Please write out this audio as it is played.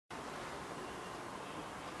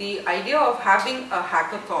The idea of having a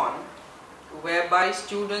hackathon whereby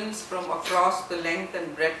students from across the length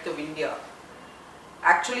and breadth of India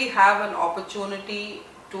actually have an opportunity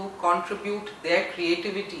to contribute their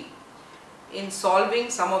creativity in solving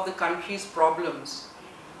some of the country's problems.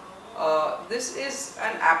 This is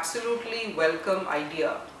an absolutely welcome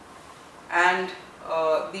idea, and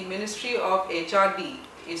the Ministry of HRD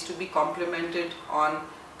is to be complimented on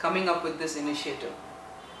coming up with this initiative.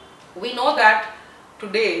 We know that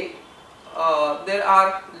today there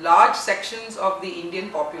are large sections of the Indian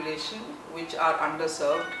population which are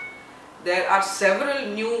underserved. There are several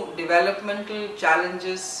new developmental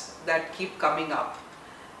challenges that keep coming up,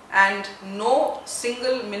 and no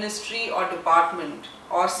single ministry or department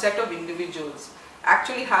or set of individuals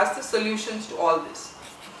actually has the solutions to all this.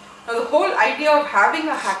 Now, the whole idea of having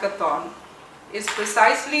a hackathon is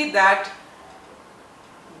precisely that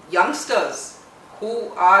youngsters who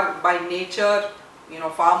are by nature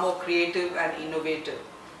far more creative and innovative,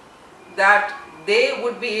 that they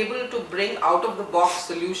would be able to bring out of the box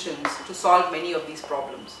solutions to solve many of these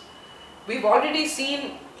problems. We've already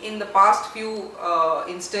seen in the past few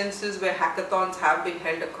instances where hackathons have been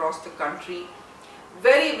held across the country,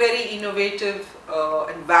 very innovative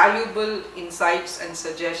and valuable insights and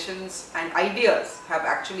suggestions and ideas have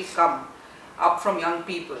actually come up from young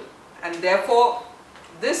people, and therefore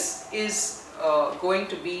this is going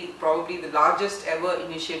to be probably the largest ever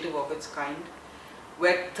initiative of its kind,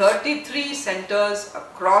 where 33 centers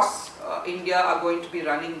across India are going to be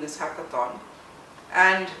running this hackathon,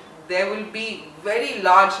 and there will be very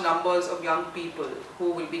large numbers of young people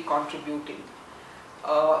who will be contributing.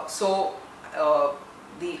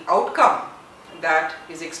 The outcome that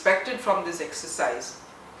is expected from this exercise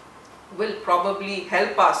will probably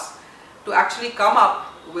help us to actually come up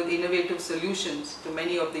with innovative solutions to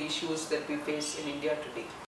many of the issues that we face in India today.